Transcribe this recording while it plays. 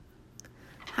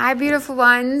Hi, beautiful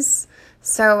ones.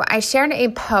 So I shared a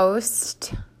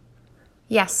post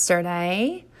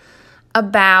yesterday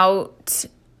about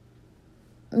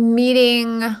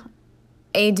meeting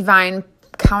a divine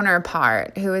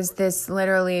counterpart who is this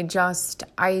literally just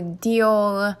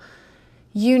ideal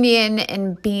union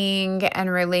and being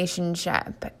and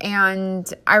relationship. And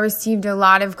I received a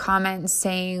lot of comments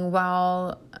saying,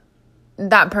 well,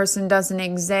 that person doesn't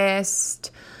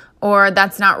exist, or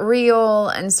that's not real,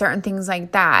 and certain things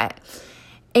like that.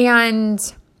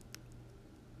 And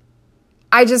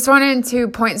I just wanted to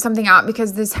point something out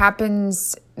because this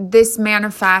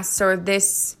manifests, or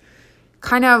this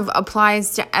kind of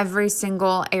applies to every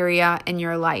single area in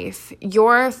your life.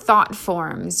 Your thought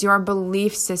forms, your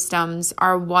belief systems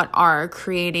are what are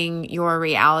creating your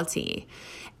reality.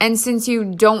 And since you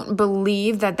don't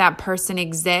believe that that person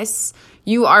exists,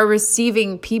 you are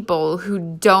receiving people who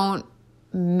don't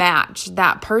match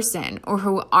that person or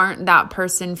who aren't that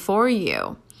person for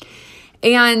you.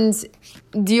 And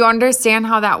do you understand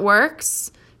how that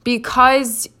works?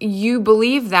 Because you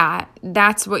believe that,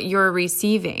 that's what you're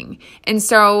receiving. And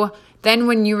so then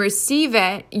when you receive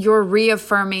it, you're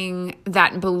reaffirming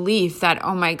that belief that,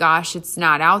 oh my gosh, it's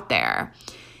not out there.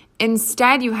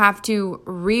 Instead, you have to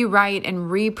rewrite and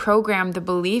reprogram the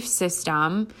belief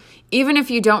system, even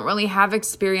if you don't really have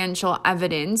experiential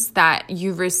evidence that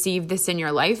you've received this in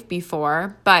your life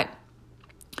before. But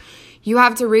you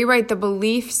have to rewrite the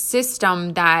belief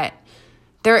system that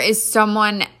there is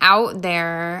someone out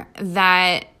there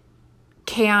that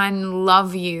can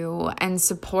love you and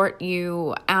support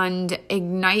you and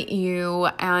ignite you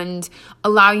and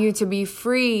allow you to be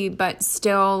free but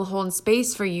still hold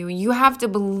space for you. You have to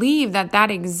believe that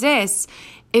that exists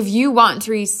if you want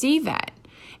to receive it.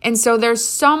 And so there's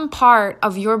some part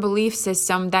of your belief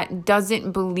system that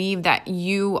doesn't believe that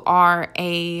you are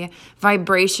a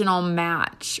vibrational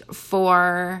match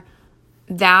for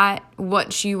that,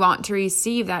 what you want to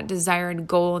receive, that desired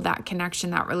goal, that connection,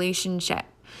 that relationship.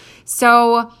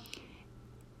 So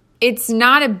it's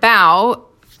not about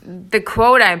the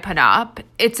quote I put up.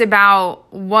 It's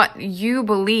about what you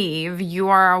believe you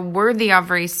are worthy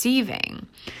of receiving.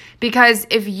 Because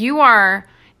if you are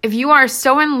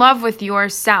so in love with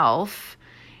yourself,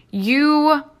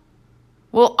 you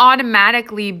will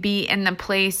automatically be in the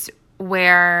place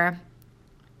where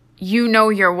you know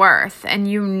your worth and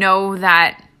you know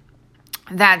that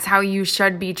that's how you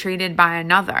should be treated by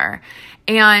another.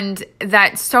 And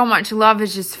that so much love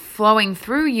is just flowing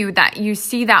through you that you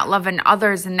see that love in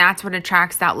others, and that's what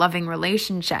attracts that loving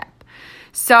relationship.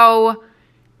 So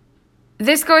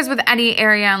this goes with any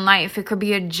area in life. It could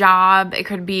be a job. It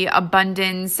could be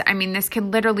abundance. I mean, this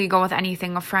can literally go with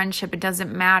anything, a friendship. It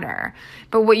doesn't matter.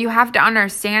 But what you have to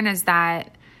understand is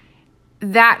that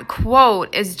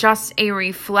quote is just a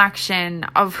reflection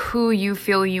of who you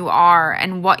feel you are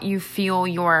and what you feel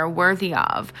you're worthy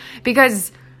of.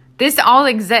 Because this all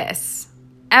exists.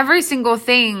 Every single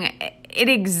thing, it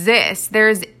exists.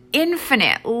 There's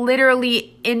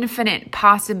literally infinite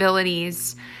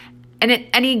possibilities. And at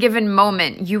any given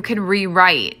moment, you can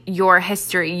rewrite your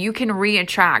history. You can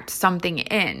reattract something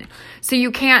in. So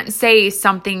you can't say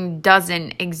something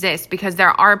doesn't exist, because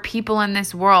there are people in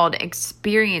this world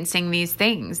experiencing these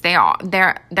things. There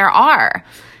are.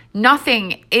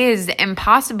 Nothing is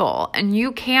impossible, and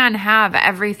you can have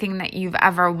everything that you've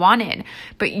ever wanted,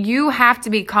 but you have to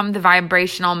become the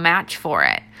vibrational match for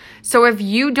it. So if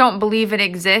you don't believe it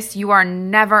exists, you are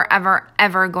never, ever,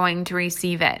 ever going to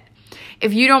receive it.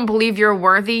 If you don't believe you're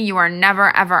worthy, you are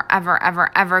never, ever, ever,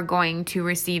 ever, ever going to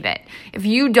receive it. If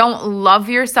you don't love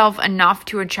yourself enough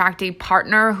to attract a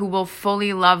partner who will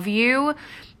fully love you,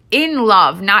 in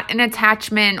love, not in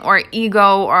attachment or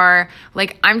ego, or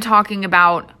I'm talking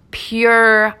about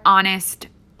pure, honest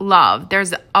love.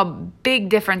 There's a big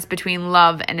difference between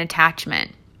love and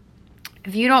attachment.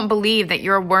 If you don't believe that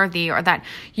you're worthy or that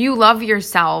you love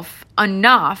yourself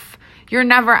enough, you're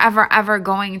never, ever, ever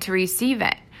going to receive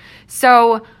it.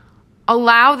 So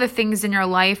allow the things in your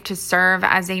life to serve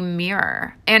as a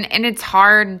mirror. And it's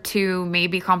hard to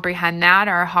maybe comprehend that,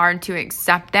 or hard to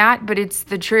accept that, but it's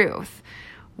the truth.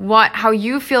 How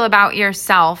you feel about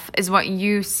yourself is what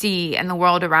you see in the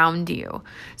world around you.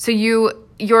 So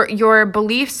your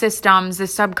belief systems, the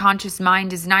subconscious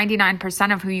mind, is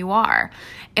 99% of who you are.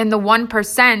 And the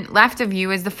 1% left of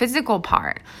you is the physical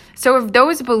part. So if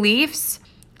those beliefs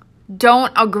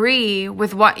don't agree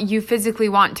with what you physically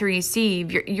want to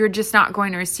receive, you're just not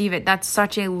going to receive it. That's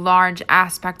such a large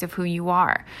aspect of who you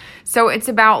are. So it's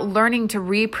about learning to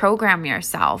reprogram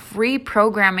yourself,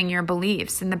 reprogramming your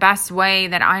beliefs. And the best way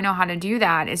that I know how to do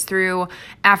that is through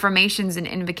affirmations and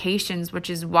invocations, which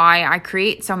is why I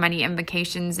create so many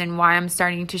invocations and why I'm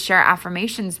starting to share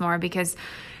affirmations more, because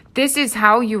this is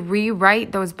how you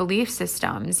rewrite those belief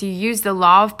systems. You use the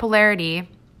law of polarity,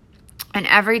 and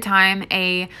every time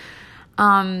a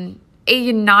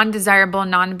non-desirable,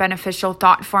 non-beneficial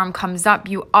thought form comes up,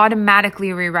 you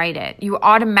automatically rewrite it. You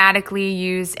automatically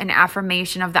use an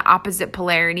affirmation of the opposite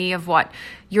polarity of what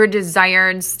your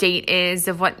desired state is,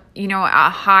 of what, a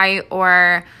high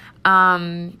or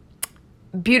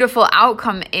beautiful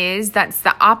outcome is that's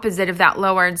the opposite of that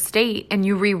lowered state, and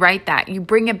you rewrite that. You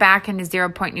bring it back into 0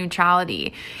 point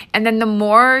neutrality. And then the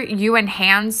more you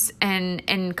enhance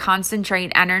and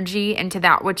concentrate energy into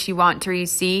that which you want to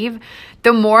receive,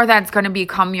 the more that's going to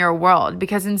become your world.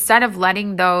 Because instead of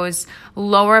letting those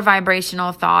lower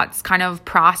vibrational thoughts kind of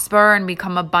prosper and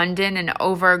become abundant and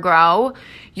overgrow,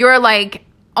 you're like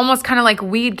almost kind of like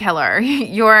weed killer.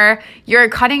 You're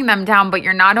cutting them down, but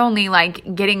you're not only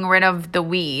like getting rid of the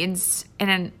weeds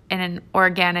in an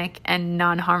organic and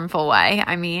non-harmful way,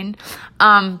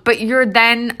 but you're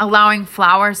then allowing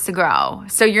flowers to grow.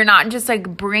 So you're not just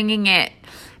like bringing it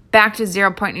back to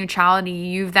 0 point neutrality.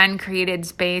 You've then created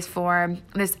space for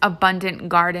this abundant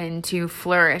garden to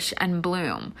flourish and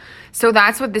bloom. So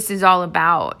that's what this is all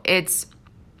about. It's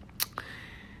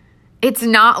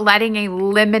not letting a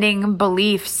limiting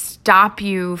belief stop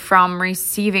you from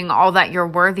receiving all that you're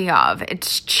worthy of.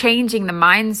 It's changing the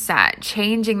mindset,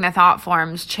 changing the thought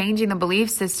forms, changing the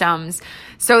belief systems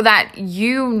so that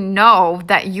you know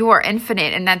that you are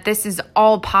infinite and that this is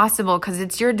all possible, because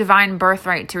it's your divine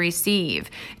birthright to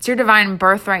receive. It's your divine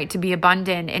birthright to be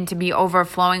abundant and to be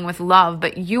overflowing with love,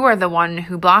 but you are the one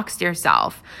who blocks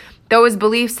yourself. Those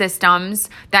belief systems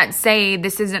that say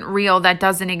this isn't real, that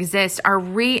doesn't exist, are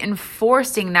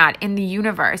reinforcing that in the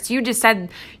universe. You just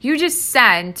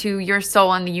said to your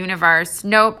soul in the universe,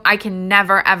 nope, I can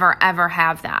never, ever, ever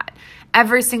have that.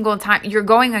 Every single time you're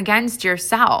going against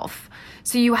yourself.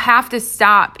 So you have to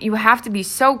stop. You have to be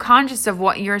so conscious of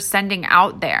what you're sending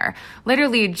out there.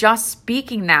 Literally just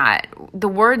speaking that, the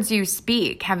words you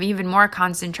speak have even more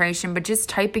concentration, but just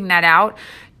typing that out,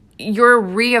 you're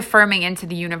reaffirming into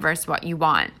the universe what you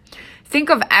want.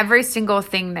 Think of every single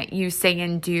thing that you say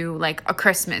and do, like a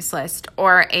Christmas list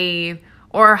or a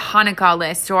Hanukkah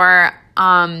list or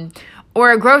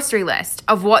a grocery list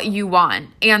of what you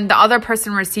want, and the other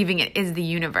person receiving it is the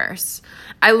universe.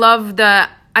 I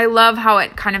love how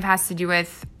it kind of has to do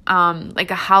with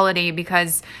like a holiday,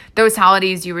 because those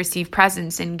holidays you receive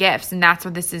presents and gifts, and that's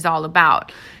what this is all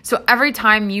about. So every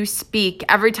time you speak,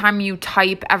 every time you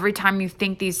type, every time you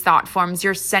think these thought forms,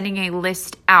 you're sending a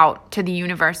list out to the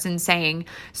universe and saying,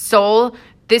 soul,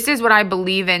 this is what I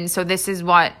believe in, so this is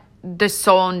what the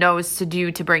soul knows to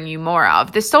do to bring you more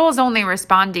of. The soul is only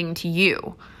responding to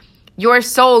you. Your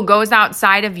soul goes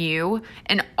outside of you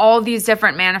in all these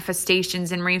different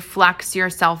manifestations and reflects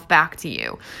yourself back to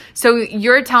you. So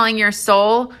you're telling your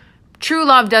soul, true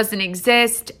love doesn't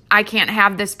exist. I can't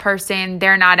have this person.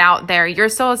 They're not out there. Your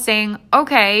soul is saying,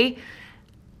 okay,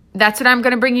 that's what I'm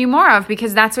going to bring you more of,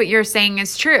 because that's what you're saying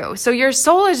is true. So your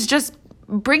soul is just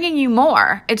bringing you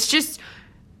more. It's just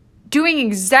doing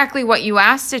exactly what you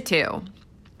asked it to.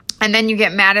 And then you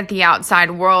get mad at the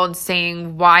outside world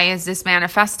saying, why is this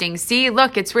manifesting? See,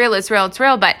 look, it's real,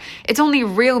 but it's only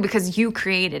real because you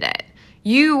created it.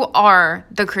 You are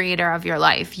the creator of your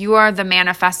life. You are the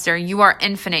manifester. You are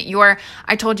infinite.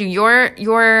 I told you,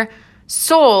 your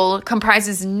soul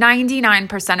comprises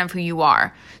 99% of who you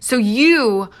are.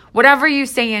 So whatever you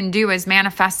say and do is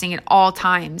manifesting at all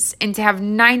times. And to have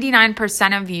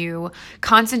 99% of you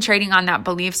concentrating on that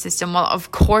belief system, well,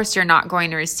 of course you're not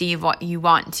going to receive what you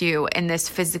want to in this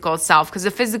physical self, because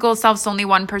the physical self's only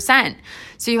 1%.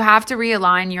 So you have to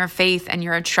realign your faith and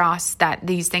your trust that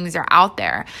these things are out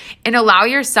there, and allow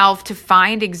yourself to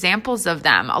find examples of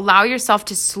them. Allow yourself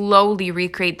to slowly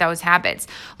recreate those habits.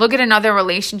 Look at another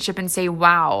relationship and say,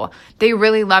 wow, they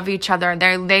really love each other.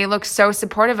 They look so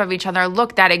supportive of each other.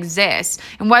 Look, that exists.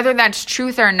 And whether that's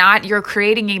truth or not, you're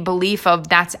creating a belief of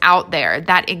that's out there,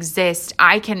 that exists.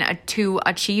 I can to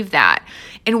achieve that.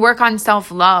 And work on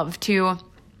self-love to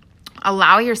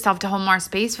allow yourself to hold more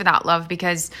space for that love,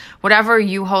 because whatever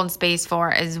you hold space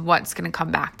for is what's going to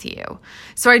come back to you.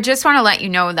 So I just want to let you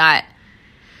know that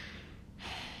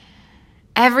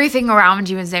everything around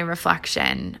you is a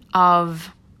reflection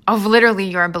of literally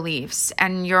your beliefs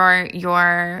and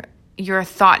your your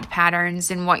thought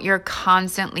patterns and what you're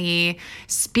constantly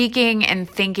speaking and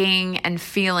thinking and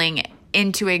feeling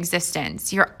into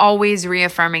existence. You're always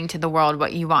reaffirming to the world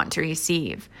what you want to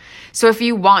receive. So if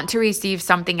you want to receive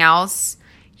something else,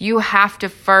 you have to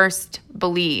first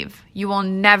believe. You will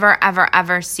never, ever,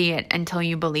 ever see it until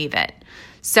you believe it.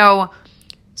 So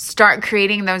start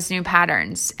creating those new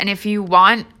patterns. And if you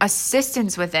want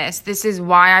assistance with this is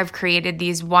why I've created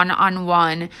these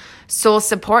one-on-one soul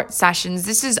support sessions.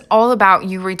 This is all about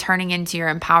you returning into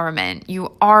your empowerment.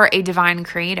 You are a divine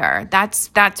creator. That's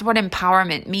what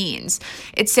empowerment means.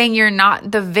 It's saying you're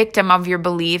not the victim of your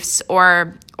beliefs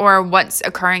or what's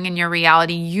occurring in your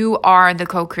reality. You are the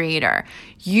co-creator.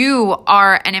 You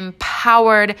are an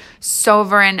empowered,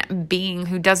 sovereign being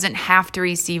who doesn't have to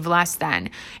receive less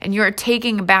than. And you're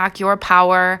taking back your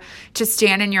power to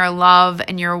stand in your love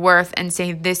and your worth and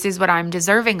say, this is what I'm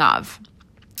deserving of.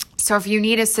 So if you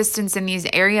need assistance in these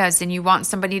areas and you want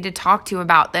somebody to talk to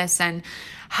about this and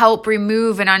help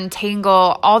remove and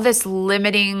untangle all this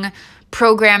limiting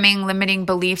programming, limiting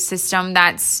belief system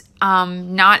that's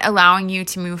not allowing you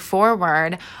to move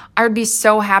forward, I would be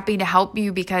so happy to help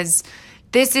you, because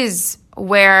this is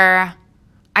where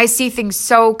I see things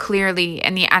so clearly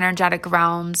in the energetic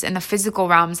realms, in the physical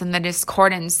realms, and the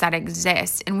discordance that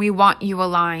exists. And we want you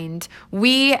aligned.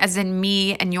 We, as in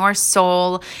me and your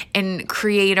soul and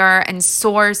creator and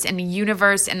source and the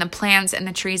universe and the plants and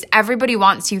the trees, everybody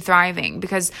wants you thriving,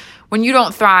 because when you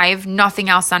don't thrive, nothing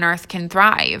else on earth can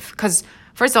thrive. Because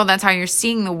first of all, that's how you're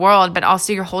seeing the world, but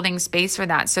also you're holding space for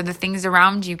that. So the things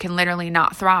around you can literally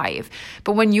not thrive.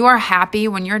 But when you are happy,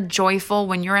 when you're joyful,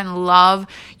 when you're in love,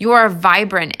 you are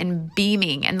vibrant and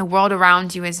beaming, and the world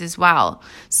around you is as well.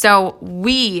 So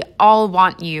we all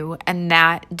want you in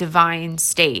that divine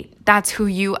state. That's who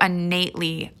you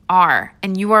innately are,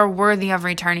 and you are worthy of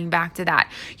returning back to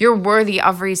that. You're worthy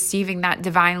of receiving that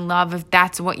divine love if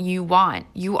that's what you want.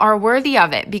 You are worthy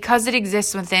of it because it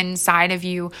exists within inside of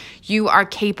you. You are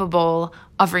capable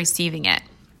of receiving it.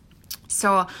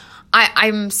 So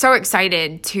I'm so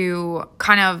excited to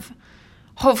kind of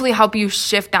hopefully help you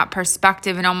shift that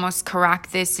perspective and almost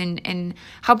correct this and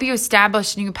help you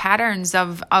establish new patterns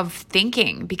of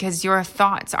thinking, because your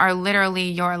thoughts are literally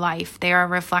your life. They are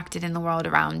reflected in the world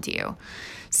around you.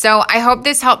 So I hope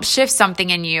this helps shift something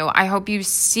in you. I hope you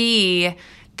see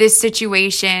this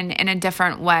situation in a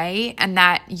different way, and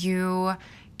that you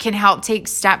can help take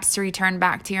steps to return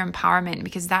back to your empowerment,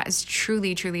 because that is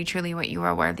truly, truly, truly what you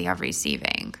are worthy of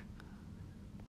receiving.